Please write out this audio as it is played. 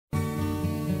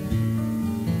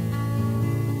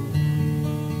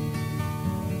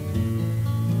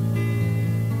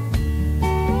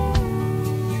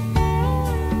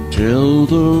till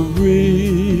the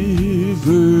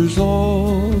rivers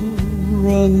all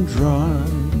run dry,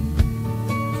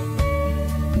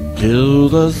 till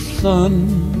the sun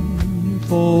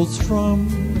falls from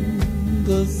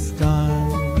the sky,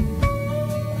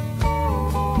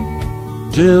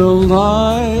 till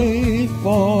life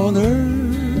on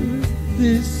earth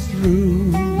is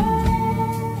through.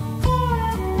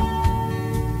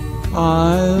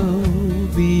 I'll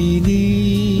be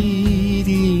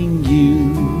needing you.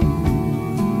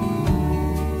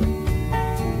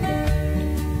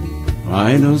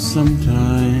 I know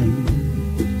sometimes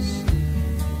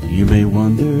you may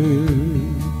wonder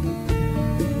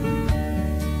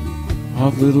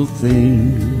of little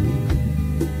things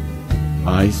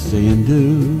I say and do,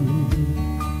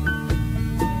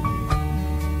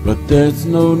 but there's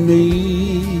no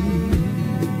need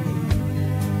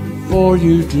for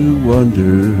you to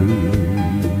wonder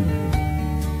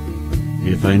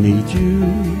if I need you,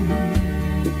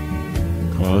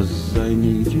 'cause I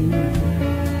need you.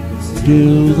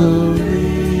 Till the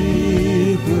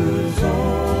rivers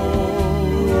all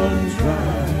run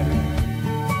dry,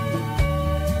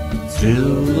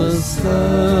 till the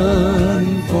sun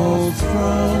falls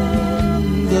from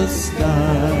the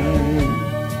sky,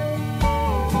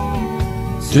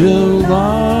 till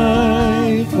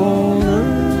life on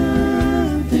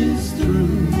earth is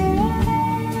through.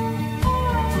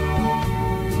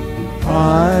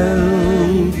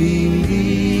 I'll be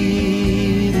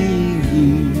needing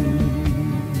you.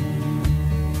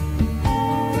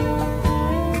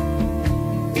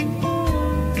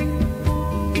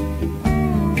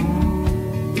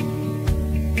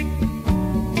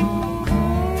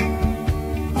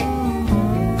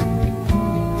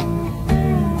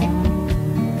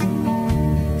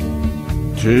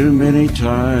 Too many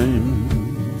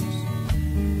times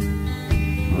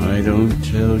I don't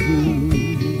tell you,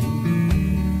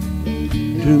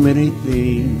 too many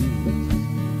things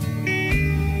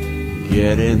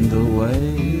get in the way,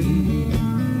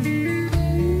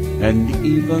 and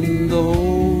even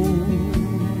though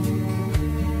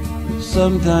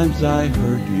sometimes I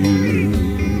hurt you,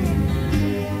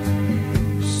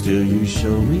 still you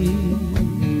show me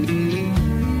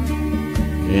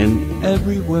in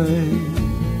every way.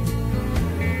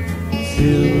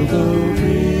 Till the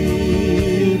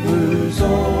rivers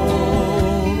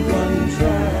all run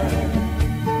dry,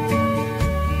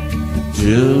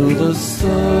 till the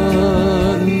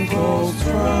sun falls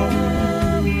from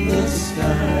the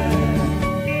sky,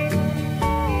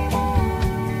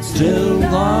 till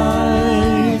life